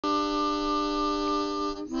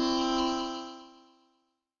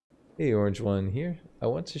Hey, Orange One here. I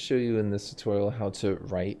want to show you in this tutorial how to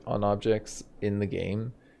write on objects in the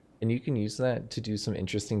game, and you can use that to do some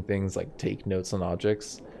interesting things like take notes on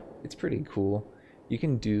objects. It's pretty cool. You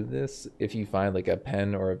can do this if you find like a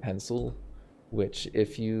pen or a pencil, which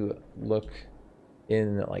if you look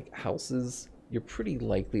in like houses, you're pretty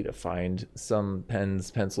likely to find some pens,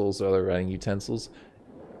 pencils, or other writing utensils.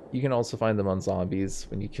 You can also find them on zombies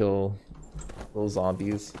when you kill little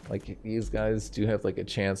zombies. Like these guys do have like a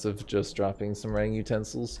chance of just dropping some writing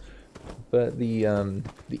utensils, but the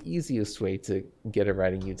easiest way to get a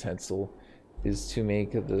writing utensil is to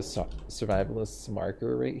make the survivalist's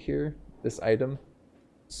marker right here, this item.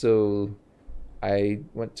 So I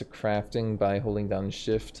went to crafting by holding down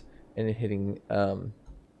shift and hitting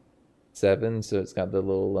 7, so it's got the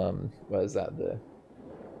little what is that,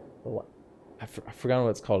 I forgot what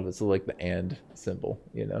it's called, but it's like the and symbol,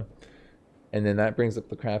 you know. And then that brings up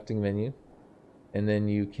the crafting menu, and then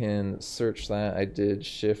you can search that. I did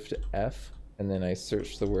shift F and then I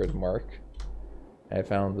searched the word mark. I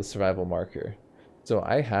found the survival marker. So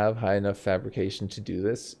I have high enough fabrication to do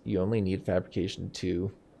this. You only need fabrication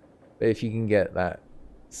 2, but if you can get that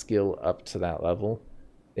skill up to that level,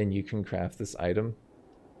 then you can craft this item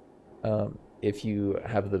if you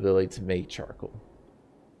have the ability to make charcoal.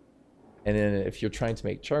 And then if you're trying to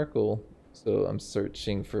make charcoal, so I'm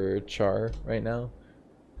searching for char right now.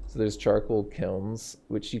 So there's charcoal kilns,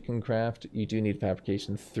 which you can craft. You do need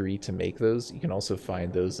fabrication 3 to make those. You can also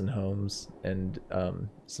find those in homes and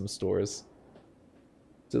some stores.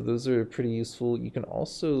 So those are pretty useful. You can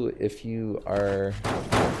also, if you are...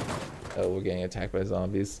 Oh, we're getting attacked by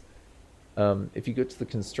zombies. If you go to the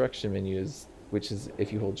construction menus, which is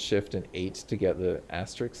if you hold shift and 8 to get the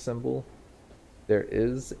asterisk symbol, there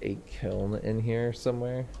is a kiln in here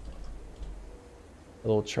somewhere. A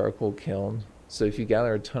little charcoal kiln. So if you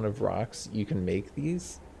gather a ton of rocks, you can make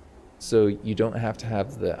these. So you don't have to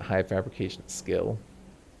have the high fabrication skill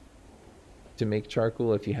to make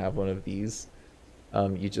charcoal. If you have one of these,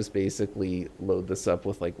 you just basically load this up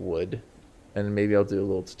with like wood, and maybe I'll do a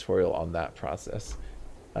little tutorial on that process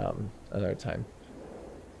another time.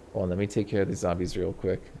 Well, let me take care of these zombies real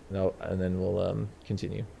quick, and then we'll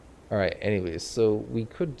continue. All right, anyways, so we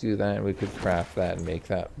could do that and we could craft that and make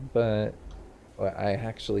that, but what I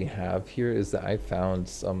actually have here is that I found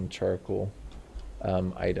some charcoal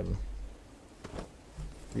item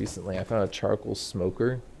recently. I found a charcoal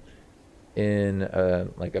smoker in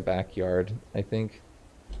like a backyard, I think.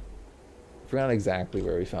 I forgot exactly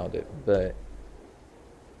where we found it, but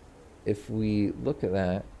if we look at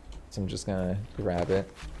that, so I'm just gonna grab it.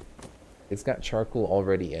 It's got charcoal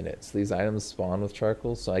already in it, so these items spawn with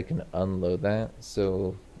charcoal, so I can unload that.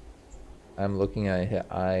 So I'm looking at it, hit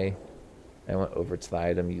I went over to the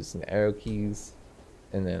item using the arrow keys,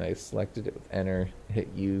 and then I selected it with enter, hit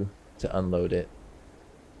U to unload it,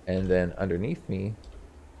 and then underneath me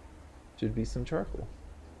should be some charcoal.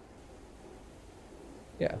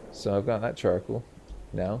 Yeah, so I've got that charcoal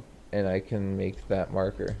now, and I can make that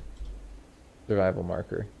marker, survival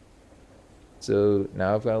marker. So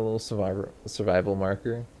now I've got a little survival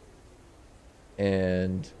marker,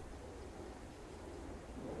 and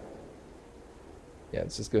yeah,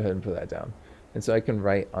 let's just go ahead and put that down. And so I can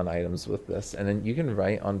write on items with this, and then you can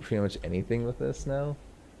write on pretty much anything with this now.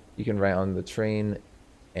 You can write on the train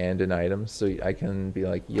and an item, so I can be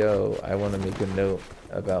like, yo, I want to make a note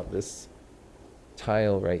about this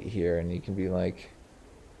tile right here, and you can be like,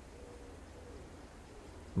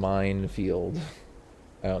 minefield.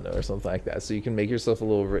 I don't know, or something like that. So you can make yourself a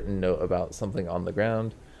little written note about something on the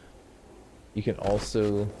ground. You can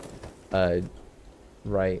also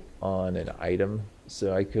write on an item.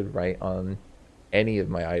 So I could write on any of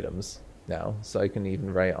my items now. So I can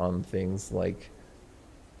even write on things like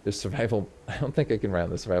the survival. I don't think I can write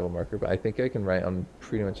on the survival marker, but I think I can write on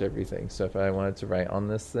pretty much everything. So if I wanted to write on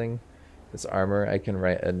this thing, this armor, I can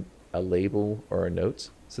write a label or a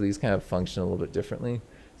note. So these kind of function a little bit differently.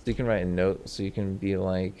 So you can write a note, so you can be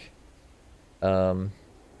like,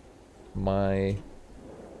 my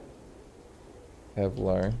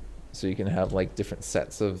Kevlar. So you can have like different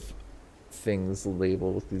sets of things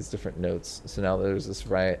labeled with these different notes. So now there's this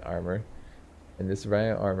riot armor, and this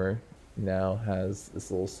riot armor now has this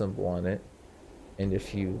little symbol on it. And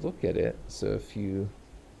if you look at it, so if you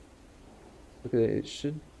look at it, it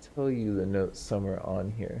should tell you the note somewhere on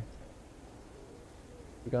here.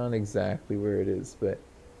 I've forgotten exactly where it is, but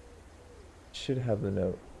should have the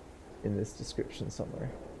note in this description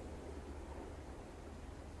somewhere.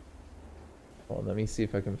 Well, let me see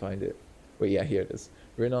if I can find it. Wait, yeah, here it is.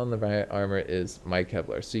 Written on the riot armor is my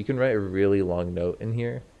Kevlar. So you can write a really long note in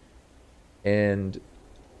here, and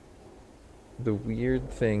The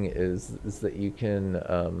weird thing is that you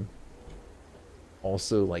can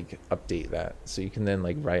also like update that, so you can then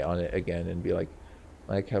like write on it again and be like,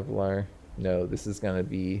 my Kevlar, no, this is gonna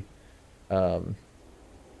be um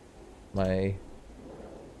my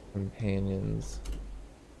companion's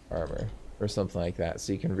armor or something like that,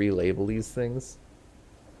 so you can relabel these things.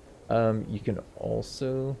 You can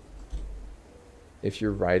also, if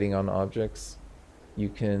you're writing on objects, you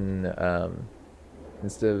can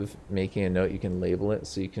instead of making a note, you can label it,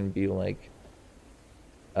 so you can be like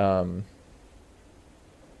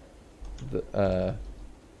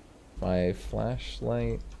my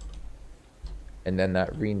flashlight, and then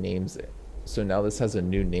that renames it. So now this has a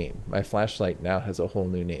new name. My flashlight now has a whole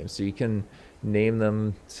new name. So you can name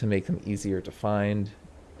them to make them easier to find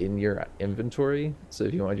in your inventory. So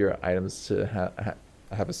if you want your items to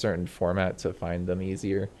have a certain format to find them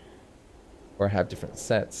easier, or have different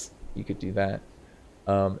sets, you could do that.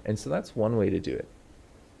 And so that's one way to do it.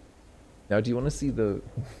 Now, do you want to see the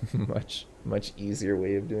much easier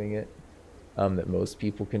way of doing it that most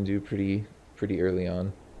people can do pretty early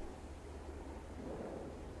on?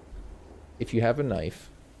 If you have a knife,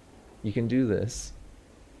 you can do this.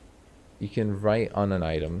 You can write on an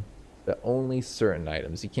item, but only certain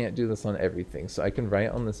items. You can't do this on everything. So I can write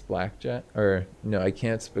on this blackjack, or no, I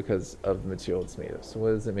can't because of the material it's made of. So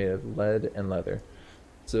what is it made of? Lead and leather.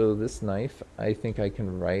 So this knife, I think I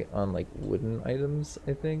can write on like wooden items,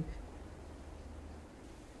 I think.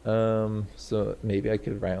 So maybe I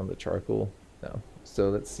could write on the charcoal. No. So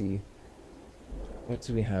let's see. What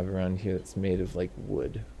do we have around here that's made of like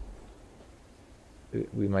wood?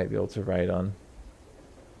 We might be able to write on.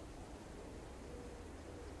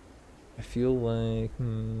 I feel like,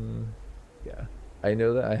 yeah. I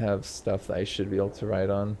know that I have stuff that I should be able to write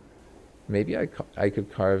on. Maybe I could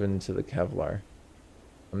carve into the Kevlar.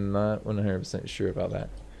 I'm not 100% sure about that.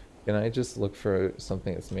 Can I just look for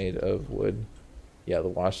something that's made of wood? Yeah, the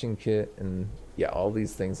washing kit, and yeah, all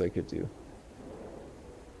these things I could do.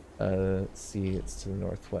 Let's see, it's to the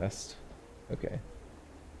northwest. Okay.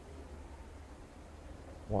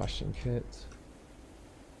 Washing kit.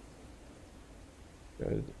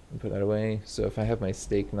 Good. Put that away. So if I have my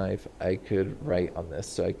steak knife, I could write on this.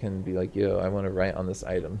 So I can be like, yo, I want to write on this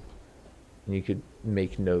item. And you could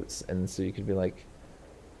make notes. And so you could be like,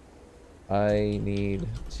 I need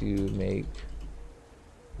to make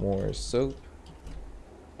more soap.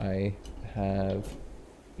 I have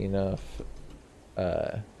enough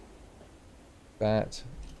fat.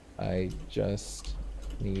 I just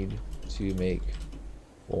need to make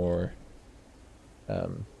more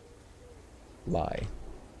lye.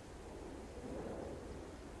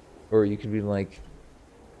 Or you could be like,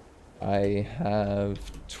 I have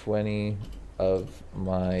 20 of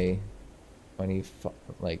my 20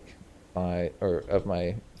 like or of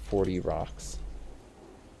my 40 rocks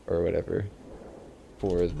or whatever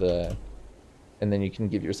for the, and then you can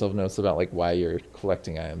give yourself notes about like why you're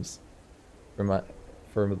collecting items.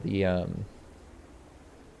 For the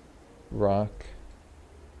rock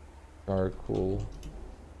charcoal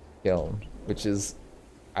kiln, which is,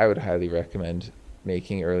 I would highly recommend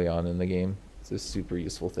making early on in the game. It's a super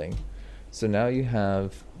useful thing. So now you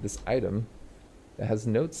have this item that has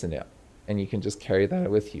notes in it, and you can just carry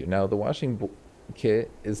that with you. Now the washing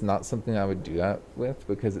kit is not something I would do that with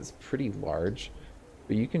because it's pretty large,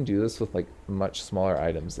 but you can do this with like much smaller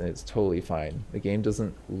items and it's totally fine. The game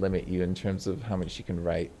doesn't limit you in terms of how much you can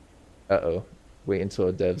write. Uh-oh. Wait until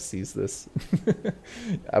a dev sees this.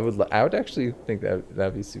 I would actually think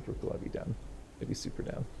that'd be super cool. I'd be down. I'd be super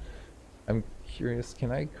down. I'm curious,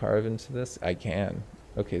 can I carve into this? I can.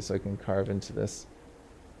 Okay, so I can carve into this.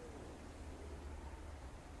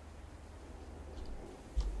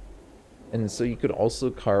 And so you could also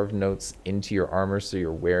carve notes into your armor so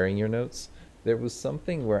you're wearing your notes. There was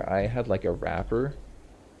something where I had like a wrapper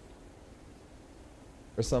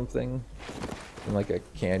or something, and like a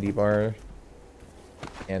candy bar,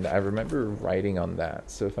 and I remember writing on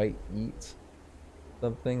that. So if I eat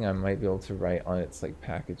something, I might be able to write on its like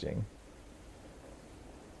packaging.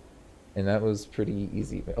 And that was pretty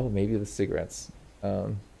easy. Oh, maybe the cigarettes.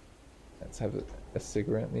 Let's have a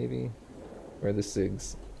cigarette maybe. Where the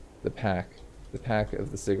cigs, the pack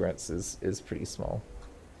of the cigarettes is pretty small.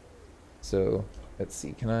 So let's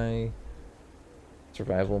see, can I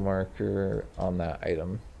survival marker on that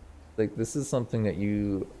item? Like this is something that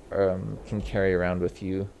you can carry around with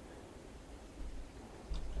you.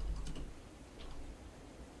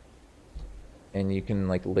 And you can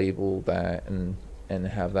like label that and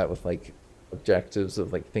have that with like objectives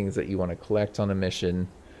of like things that you want to collect on a mission.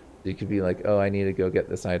 You could be like, oh, I need to go get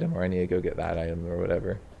this item, or I need to go get that item, or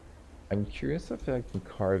whatever. I'm curious if I can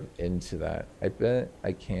carve into that. I bet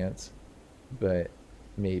I can't, but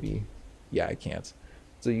maybe. Yeah, I can't.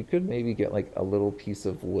 So you could maybe get like a little piece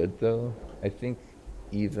of wood though. I think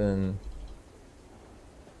even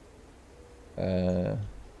uh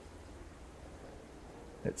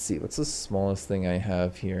let's see, what's the smallest thing I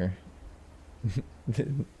have here?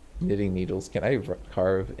 Knitting needles. Can I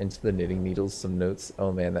carve into the knitting needles some notes?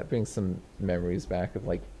 Oh man, that brings some memories back of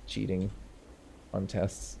like cheating on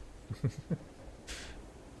tests.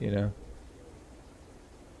 You know?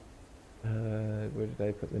 Where did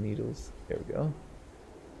I put the needles? There we go.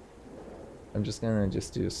 I'm just gonna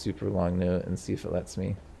do a super long note and see if it lets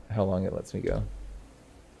me, how long it lets me go.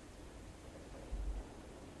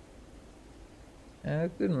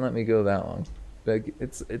 It didn't let me go that long, but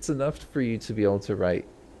it's enough for you to be able to write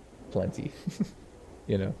plenty,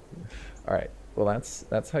 you know. All right, well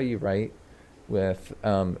that's how you write with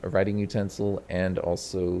a writing utensil and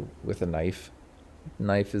also with a knife.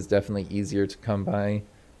 Knife is definitely easier to come by,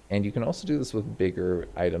 and you can also do this with bigger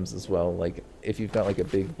items as well. Like if you've got like a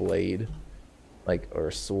big blade, like or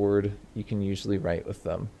a sword, you can usually write with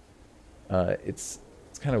them. It's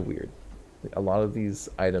kind of weird. A lot of these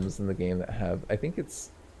items in the game that have, I think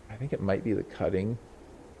it might be the cutting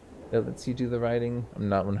that lets you do the writing. I'm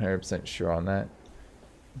not 100% sure on that,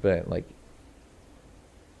 but like,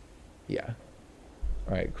 yeah.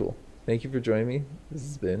 All right, cool. Thank you for joining me. This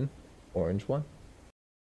has been Orange One.